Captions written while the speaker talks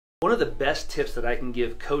One of the best tips that I can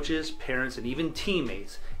give coaches, parents, and even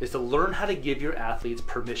teammates is to learn how to give your athletes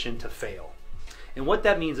permission to fail. And what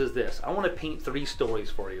that means is this. I want to paint 3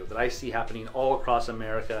 stories for you that I see happening all across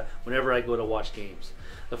America whenever I go to watch games.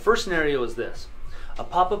 The first scenario is this. A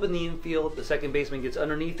pop-up in the infield, the second baseman gets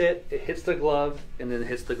underneath it, it hits the glove, and then it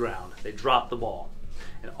hits the ground. They drop the ball.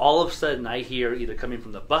 And all of a sudden I hear, either coming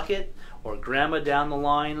from the bucket or grandma down the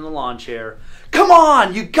line in the lawn chair, "Come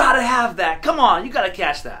on, you gotta have that, come on, you gotta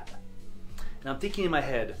catch that." And I'm thinking in my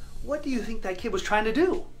head, what do you think that kid was trying to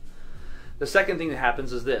do? The second thing that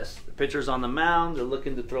happens is this. The pitcher's on the mound, they're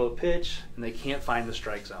looking to throw a pitch, and they can't find the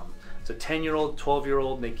strike zone. It's a 10-year-old,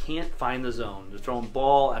 12-year-old, and they can't find the zone. They're throwing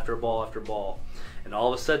ball after ball after ball. And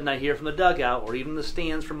all of a sudden I hear from the dugout, or even the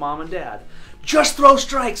stands from mom and dad, "Just throw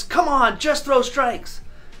strikes, come on, just throw strikes."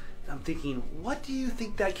 And I'm thinking, what do you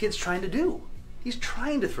think that kid's trying to do? He's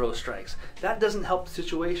trying to throw strikes. That doesn't help the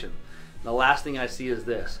situation. And the last thing I see is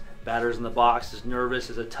this. Batter's in the box, is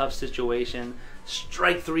nervous, it's a tough situation.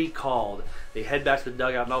 Strike 3 called. They head back to the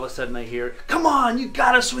dugout, and all of a sudden I hear, "Come on, you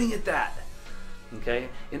gotta swing at that." Okay?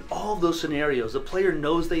 In all of those scenarios, the player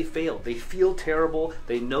knows they failed. They feel terrible.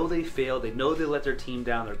 They know they failed. They know they let their team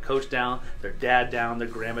down, their coach down, their dad down, their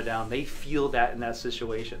grandma down. They feel that in that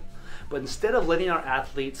situation. But instead of letting our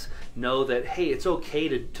athletes know that, hey, it's okay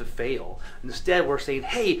to fail, instead we're saying,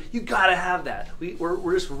 hey, you gotta have that.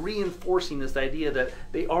 We're just reinforcing this idea that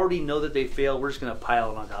they already know that they failed. We're just gonna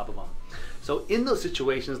pile it on top of them. So in those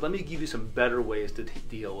situations, let me give you some better ways to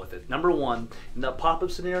deal with it. Number 1, in the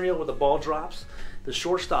pop-up scenario where the ball drops, the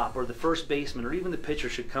shortstop or the first baseman or even the pitcher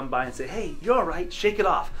should come by and say, "Hey, you're all right, shake it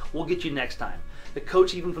off. We'll get you next time." The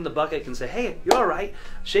coach, even from the bucket, can say, "Hey, you're all right,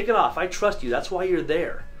 shake it off. I trust you. That's why you're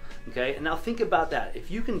there." Okay, and now think about that.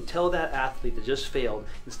 If you can tell that athlete that just failed,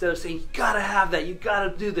 instead of saying, "You gotta have that, you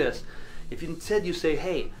gotta do this," if instead you say,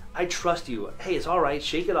 "Hey, I trust you. Hey, it's all right,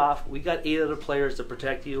 shake it off. We got 8 other players to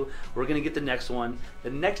protect you. We're gonna get the next one."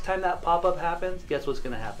 The next time that pop-up happens, guess what's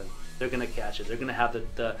gonna happen? They're gonna catch it. They're gonna have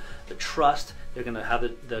the trust. They're gonna have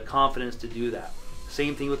the confidence to do that.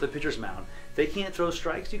 Same thing with the pitcher's mound. If they can't throw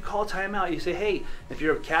strikes, you call timeout. You say, "Hey," if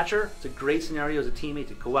you're a catcher, it's a great scenario as a teammate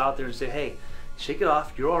to go out there and say, "Hey, shake it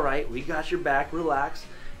off. You're all right. We got your back. Relax."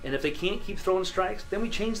 And if they can't keep throwing strikes, then we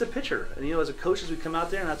change the pitcher. And as a coaches, we come out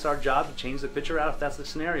there and that's our job to change the pitcher out if that's the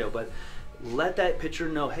scenario. But let that pitcher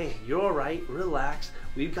know, hey, you're all right. Relax.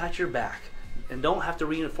 We've got your back. And don't have to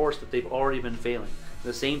reinforce that they've already been failing.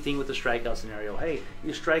 The same thing with the strikeout scenario. Hey,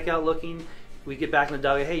 you strike out looking, we get back in the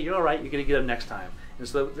dugout. Hey, you're all right. You're going to get up next time. And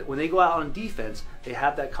so when they go out on defense, they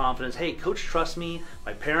have that confidence. Hey, coach trusts me.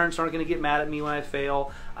 My parents aren't going to get mad at me when I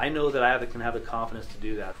fail. I know that I can have the confidence to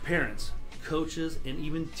do that. Parents, coaches, and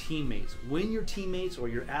even teammates, when your teammates or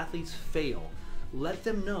your athletes fail, let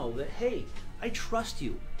them know that, hey, I trust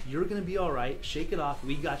you. You're going to be all right. Shake it off.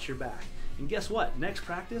 We got your back. And guess what? Next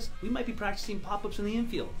practice, we might be practicing pop-ups in the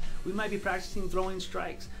infield. We might be practicing throwing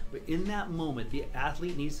strikes. But in that moment, the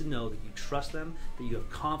athlete needs to know that you trust them, that you have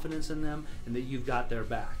confidence in them, and that you've got their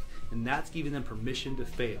back. And that's giving them permission to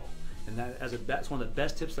fail. And that's one of the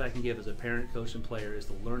best tips that I can give as a parent, coach, and player is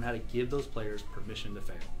to learn how to give those players permission to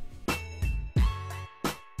fail.